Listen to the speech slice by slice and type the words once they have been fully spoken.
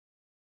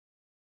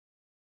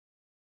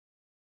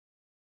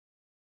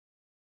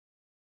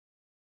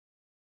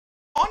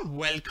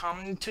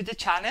Welcome to the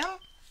channel.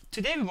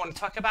 Today we want to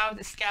talk about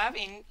Scav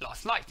in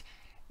Lost Light.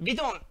 We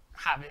don't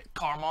have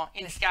karma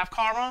in Scav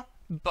karma,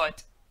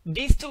 but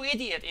these two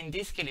idiots in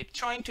this clip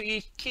trying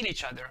to kill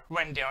each other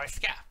when they are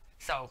Scav.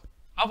 So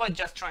I was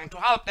just trying to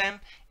help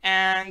them,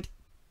 and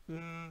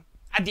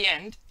at the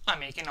end I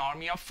make an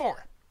army of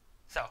 4.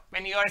 So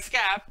when you are a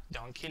Scav,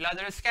 don't kill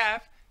other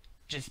Scav,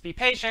 just be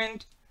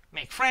patient,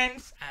 make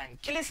friends,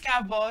 and kill a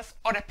Scav boss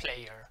or a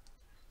player.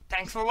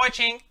 Thanks for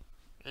watching.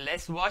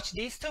 Let's watch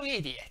these two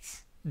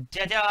idiots.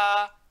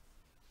 Da-da!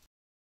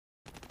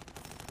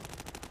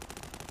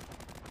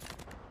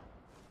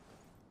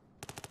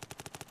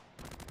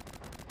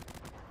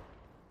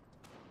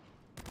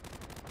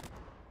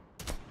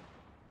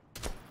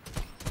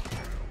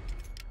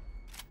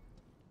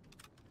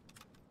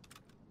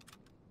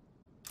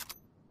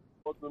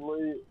 What's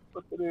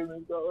the name?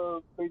 He's got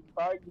a big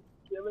bag of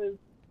chilies.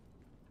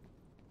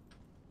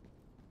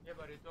 Yeah,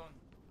 buddy, don't.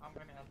 I'm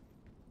gonna help.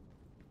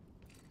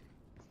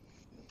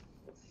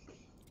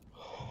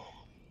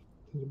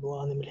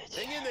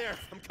 Hang in there,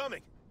 I'm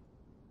coming.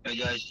 Hey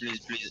guys,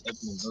 please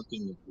help me, don't kill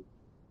me.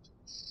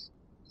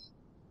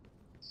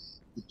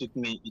 It took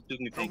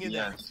me from Hang in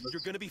there, behind.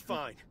 you're gonna be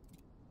fine.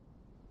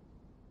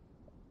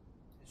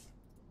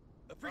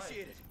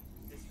 Appreciate it.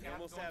 You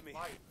almost had me.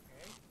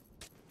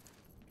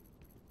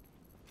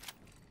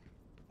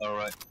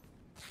 Alright.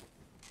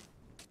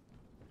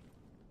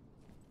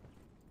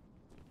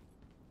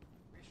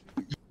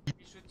 We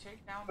should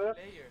take down the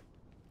player.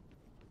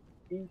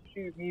 He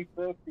shoot me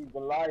first, he's a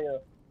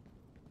liar.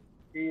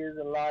 He is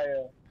a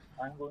liar.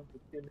 I'm going to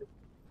kill him.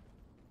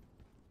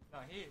 No,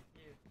 he's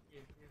okay.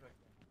 He's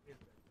good.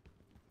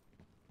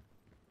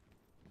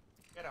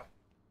 Get up.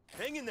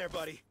 Hang in there,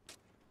 buddy.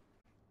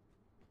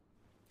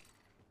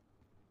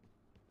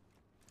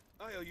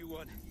 I owe you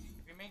one.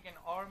 We make an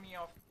army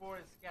of 4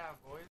 Scav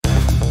boys.